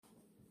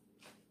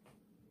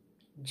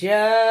just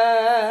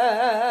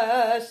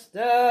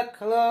a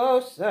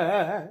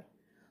closer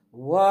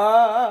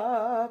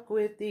walk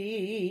with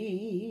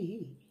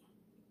thee.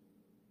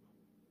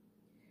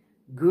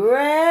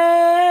 Grant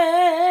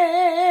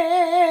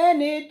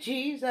it,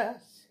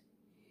 Jesus,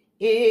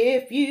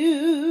 if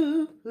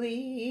you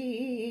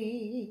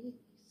please.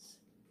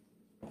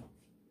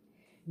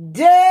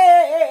 Daily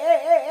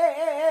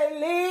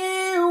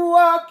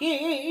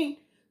walking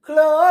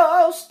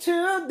close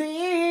to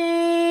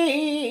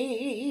thee,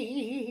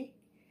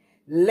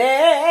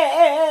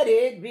 let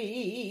it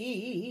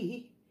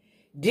be,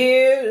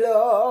 dear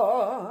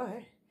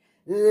Lord,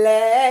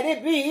 let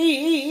it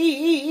be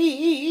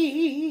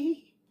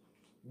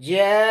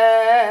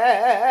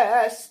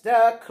just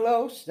a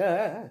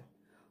closer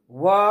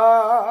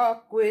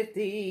walk with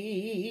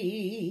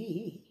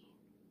thee.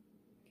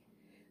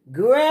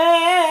 Grant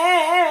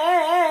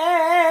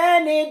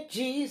it,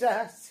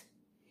 Jesus,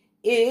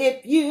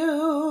 if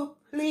you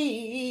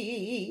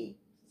please.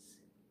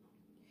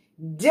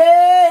 Daily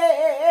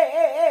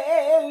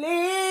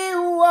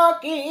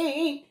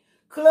walking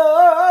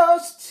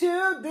close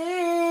to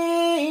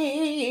thee,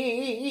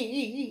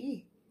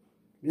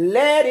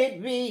 let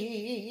it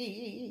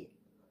be,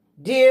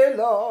 dear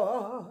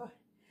Lord,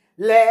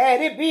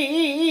 let it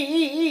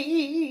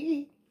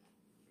be.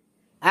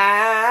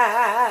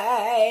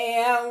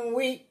 I am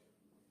weak,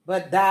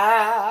 but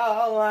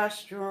thou art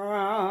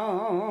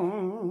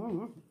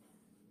strong.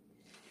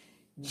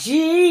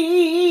 Jesus,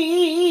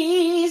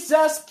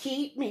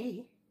 keep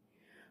me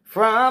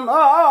from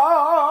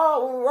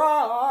all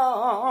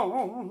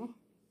wrong,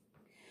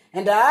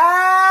 and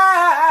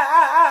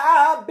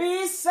I'll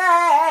be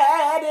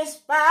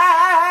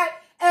satisfied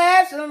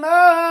as long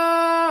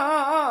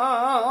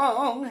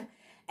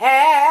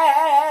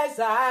as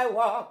I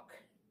walk.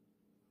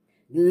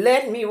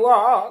 Let me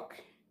walk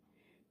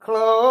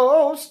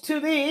close to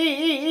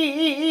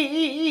thee.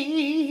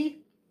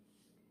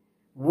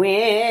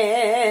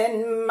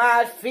 When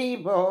my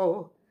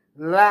feeble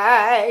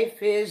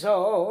life is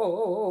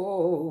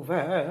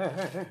over,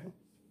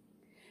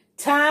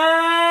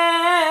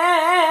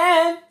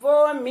 time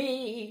for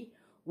me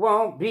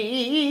won't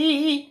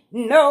be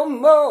no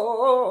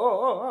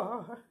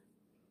more.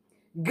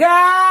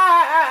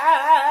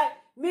 Guide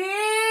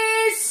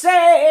me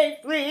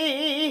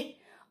safely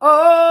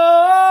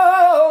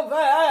over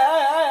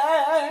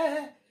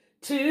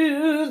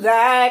to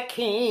thy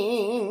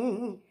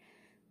kingdom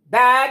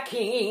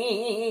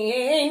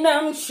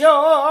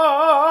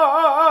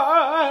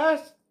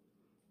shores,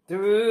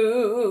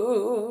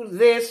 through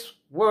this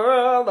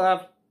world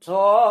of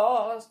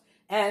toils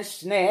and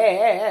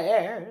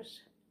snares.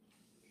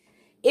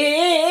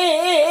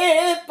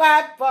 If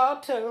I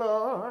falter,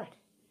 Lord,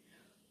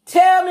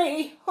 tell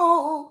me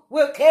who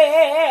will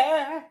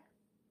care,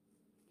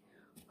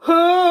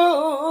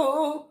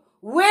 who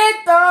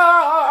with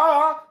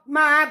all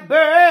my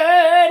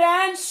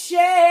burdens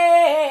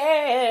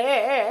share.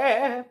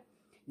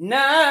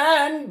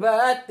 None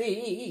but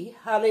thee,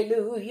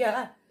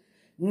 hallelujah,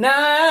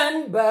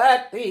 none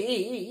but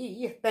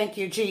thee. Thank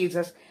you,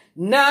 Jesus.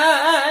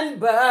 None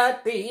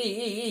but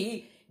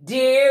thee,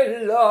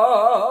 dear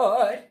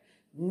Lord,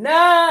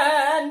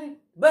 none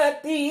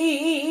but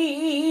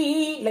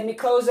thee. Let me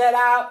close that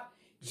out.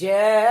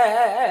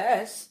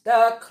 Just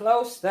a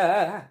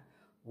closer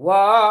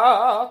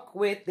walk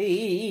with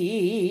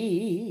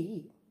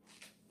thee.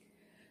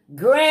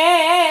 Grant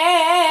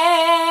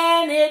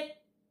it,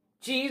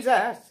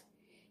 Jesus,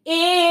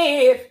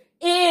 if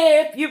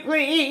you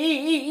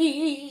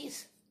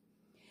please.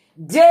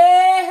 Daily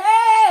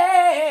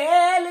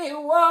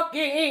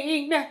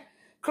walking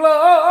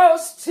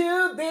close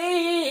to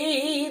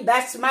thee.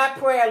 That's my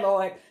prayer,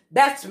 Lord.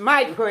 That's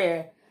my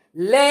prayer.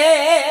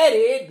 Let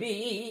it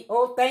be.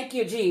 Oh, thank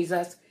you,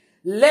 Jesus.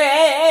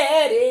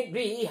 Let it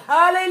be.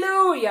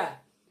 Hallelujah.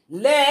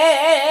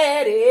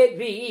 Let it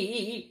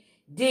be,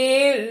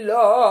 dear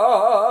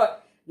Lord.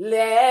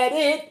 Let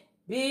it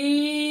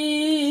be.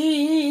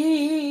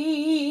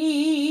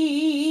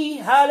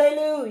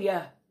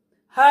 Hallelujah.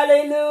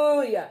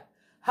 Hallelujah.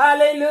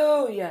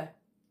 Hallelujah.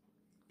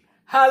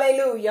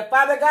 Hallelujah.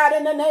 Father God,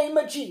 in the name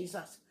of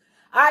Jesus,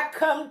 I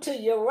come to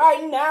you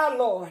right now,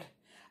 Lord.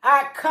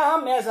 I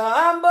come as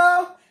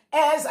humble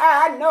as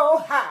I know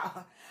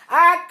how.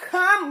 I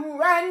come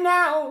right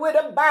now with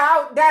a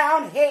bowed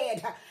down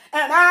head,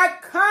 and I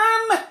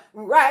come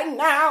right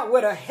now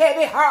with a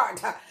heavy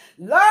heart.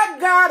 Lord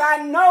God, I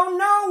know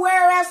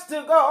nowhere else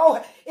to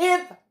go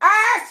if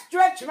I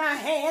stretch my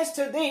hands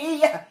to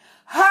thee.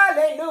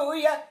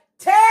 Hallelujah.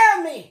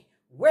 Tell me,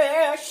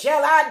 where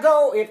shall I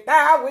go if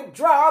thou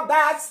withdraw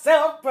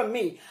thyself from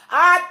me?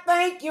 I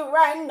thank you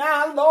right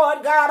now,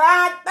 Lord God.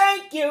 I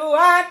thank you.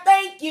 I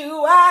thank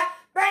you. I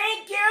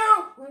thank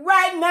you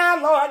right now,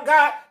 Lord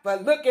God, for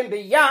looking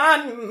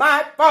beyond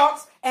my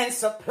faults and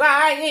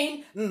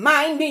supplying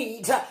my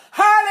needs.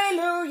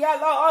 Hallelujah,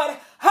 Lord.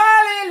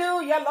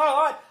 Hallelujah,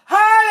 Lord.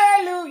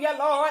 Hallelujah,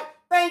 Lord.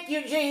 Thank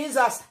you,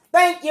 Jesus.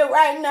 Thank you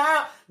right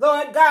now,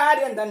 Lord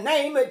God, in the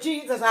name of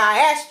Jesus. I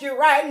ask you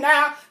right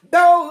now,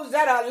 those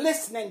that are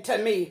listening to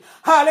me,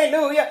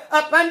 hallelujah,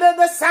 up under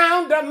the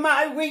sound of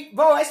my weak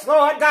voice,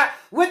 Lord God,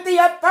 with the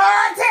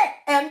authority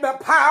and the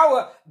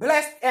power,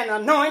 blessed and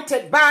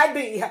anointed by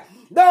thee.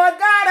 Lord God,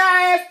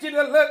 I ask you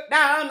to look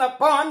down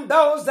upon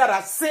those that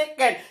are sick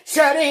and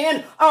shut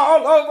in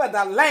all over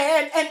the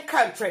land and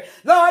country.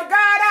 Lord God,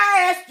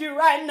 I ask you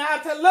right now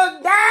to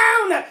look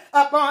down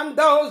upon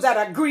those that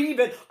are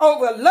grieving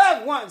over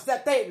loved ones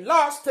that they've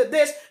lost to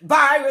this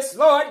virus,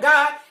 Lord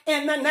God,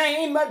 in the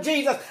name of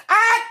Jesus.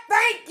 I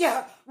thank you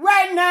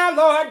right now,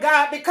 Lord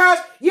God, because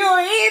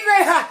you're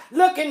even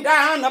looking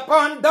down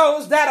upon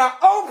those that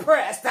are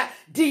oppressed,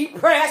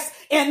 depressed,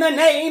 in the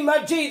name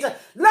of Jesus.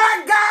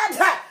 Lord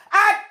God,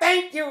 I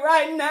thank you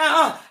right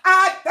now.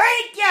 I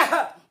thank you.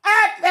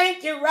 I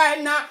thank you right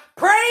now.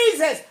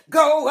 Praises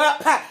go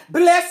up.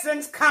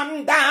 Blessings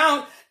come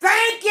down.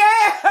 Thank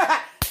you.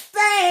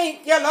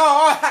 Thank you,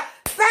 Lord.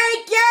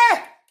 Thank you.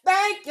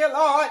 Thank you,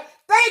 Lord.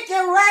 Thank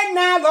you right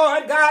now,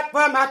 Lord God,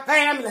 for my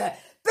family.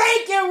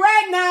 Thank you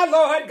right now,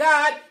 Lord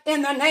God,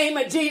 in the name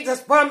of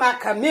Jesus, for my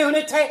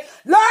community.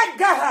 Lord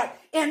God,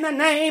 in the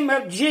name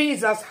of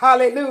Jesus.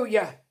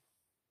 Hallelujah.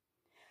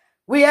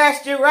 We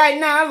ask you right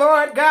now,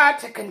 Lord God,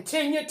 to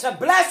continue to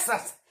bless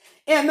us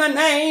in the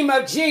name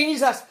of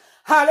Jesus.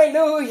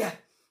 Hallelujah.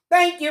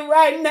 Thank you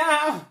right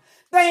now.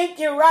 Thank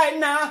you right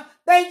now.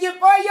 Thank you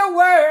for your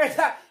word.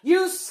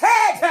 You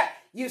said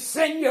you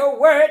send your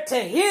word to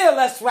heal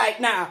us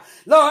right now,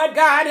 Lord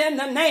God, in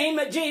the name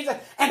of Jesus.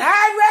 And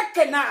I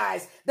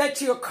recognize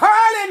that you're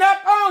calling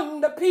up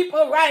on the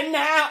people right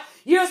now.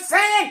 You're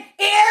saying,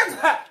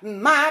 if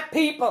my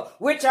people,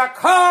 which are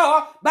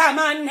called by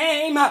my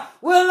name,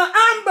 will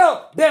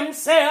humble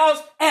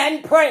themselves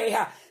and pray,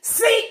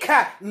 seek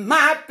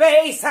my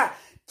face,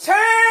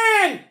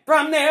 turn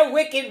from their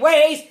wicked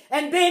ways,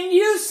 and then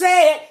you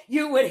said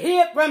you would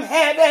hear from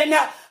heaven.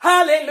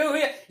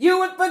 Hallelujah. You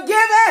would forgive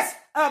us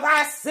of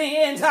our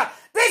sins.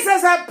 This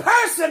is a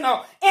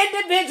personal,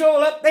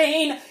 individual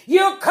thing.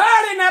 You're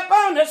calling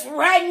upon us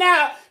right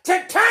now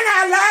to turn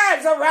our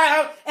lives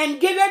around and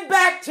give it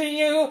back to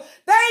you.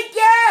 Thank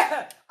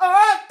you.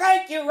 Oh,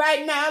 thank you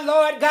right now,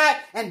 Lord God.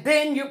 And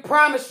then you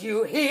promise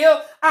you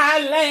heal our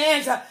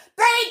lands.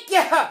 Thank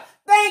you.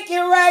 Thank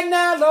you right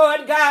now,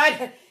 Lord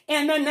God,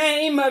 in the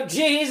name of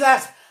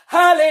Jesus.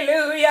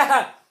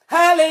 Hallelujah.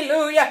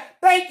 Hallelujah.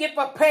 Thank you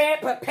for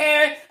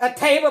preparing a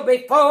table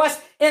before us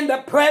in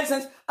the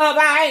presence of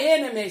our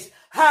enemies.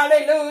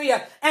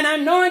 Hallelujah. And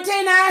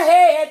anointing our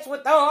heads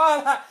with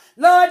oil.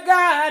 Lord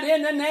God,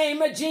 in the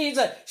name of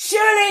Jesus,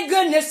 surely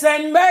goodness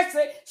and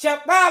mercy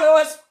shall follow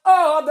us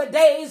all the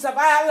days of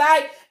our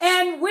life,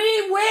 and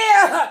we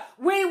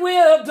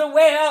will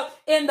dwell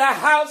in the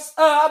house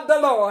of the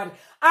Lord.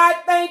 I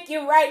thank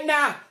you right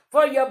now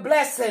for your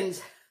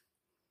blessings,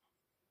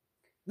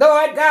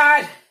 Lord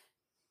God,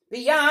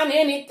 beyond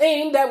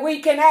anything that we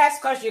can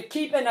ask, because you're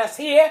keeping us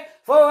here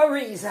for a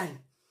reason.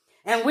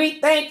 And we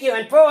thank you,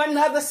 and for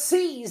another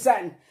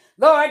season,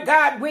 Lord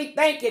God, we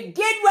thank you.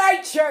 Get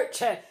right,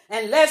 church,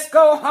 and let's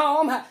go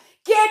home.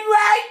 Get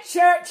right,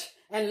 church,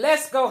 and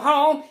let's go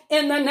home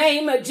in the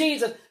name of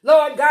Jesus.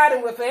 Lord God,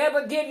 and we'll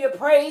forever give you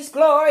praise,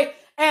 glory,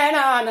 and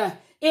honor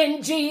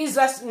in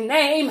Jesus'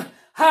 name.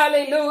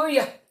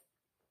 Hallelujah.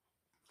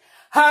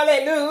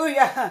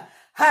 Hallelujah.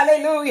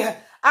 Hallelujah.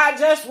 I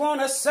just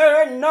want to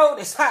serve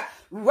notice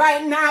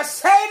right now,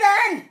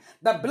 Satan,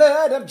 the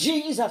blood of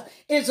Jesus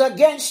is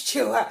against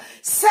you.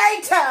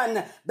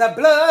 Satan, the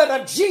blood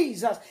of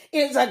Jesus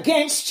is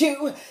against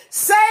you.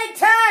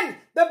 Satan,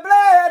 the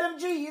blood of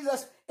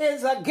Jesus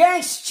is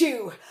against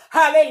you.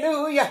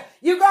 Hallelujah.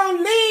 You're going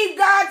to leave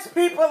God's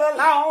people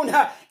alone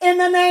in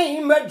the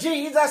name of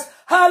Jesus.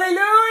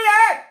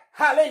 Hallelujah.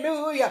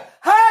 Hallelujah.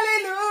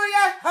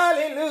 Hallelujah.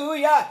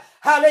 Hallelujah.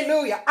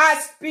 Hallelujah. I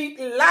speak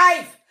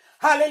life.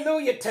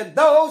 Hallelujah, to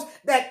those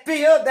that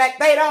feel that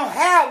they don't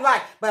have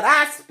life. But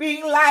I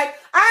speak life.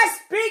 I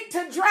speak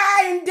to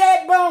dry and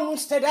dead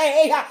bones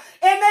today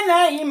in the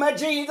name of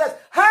Jesus.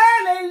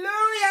 Hallelujah.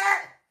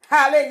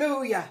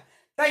 Hallelujah.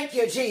 Thank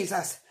you,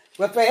 Jesus.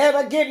 We'll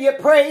forever give you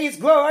praise,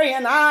 glory,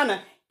 and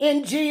honor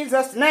in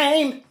Jesus'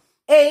 name.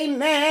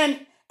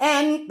 Amen.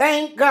 And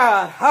thank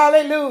God.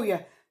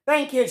 Hallelujah.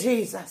 Thank you,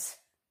 Jesus.